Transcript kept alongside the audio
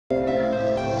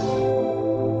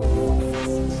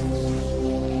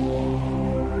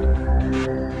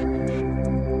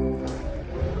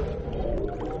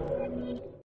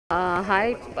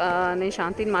Hi, నేను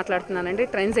శాంతిని మాట్లాడుతున్నానండి.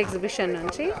 ట్రెండ్స్ ఎగ్జిబిషన్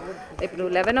నుంచి. ఇప్పుడు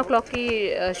 11 o'clockకి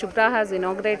శుభ్రా has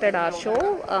inaugurated are show.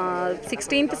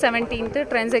 16th 17th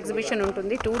trends exhibition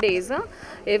ఉంటుంది, 2 days.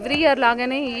 ఎవ్రీ ఇయర్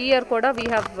లాగానే ఈ ఇయర్ కూడా we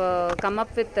have come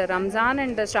up with Ramzan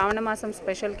and శ్రావణ మాసం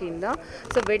స్పెషల్ కింద.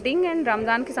 సో వెడ్డింగ్ అండ్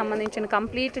రంజాన్కి సంబంధించిన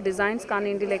కంప్లీట్ డిజైన్స్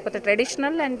కానివ్వండి, లేకపోతే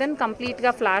ట్రెడిషనల్ అండ్ దెన్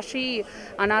కంప్లీట్గా ఫ్లాషీ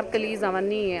అనార్కలీస్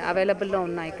అవన్నీ అవైలబుల్లో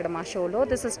ఉన్నాయి ఇక్కడ మా షోలో.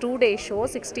 This is 2 days show.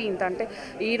 16th అంటే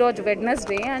ఈరోజు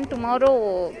Wednesday and tomorrow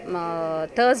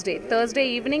Thursday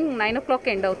evening 9 o'clock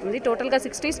end అవుతుంది. టోటల్గా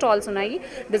 60 స్టాల్స్ ఉన్నాయి.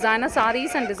 Designer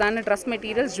saris and designer dress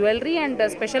materials, jewellery and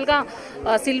స్పెషల్గా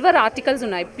సిల్వర్ ఆర్టికల్స్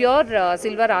ఉన్నాయి, ప్యూర్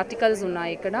సిల్వర్ ఆర్టికల్స్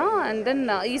ఉన్నాయి ఇక్కడ. అండ్ దెన్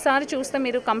ఈసారి చూస్తే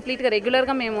మీరు కంప్లీట్గా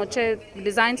రెగ్యులర్గా మేము వచ్చే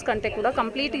డిజైన్స్ కంటే కూడా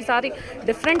కంప్లీట్ ఈసారి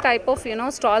డిఫరెంట్ టైప్ ఆఫ్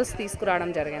స్టాల్స్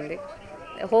తీసుకురావడం జరిగింది.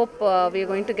 Hope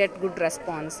we are going to get good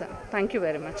response. Thank you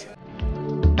very much.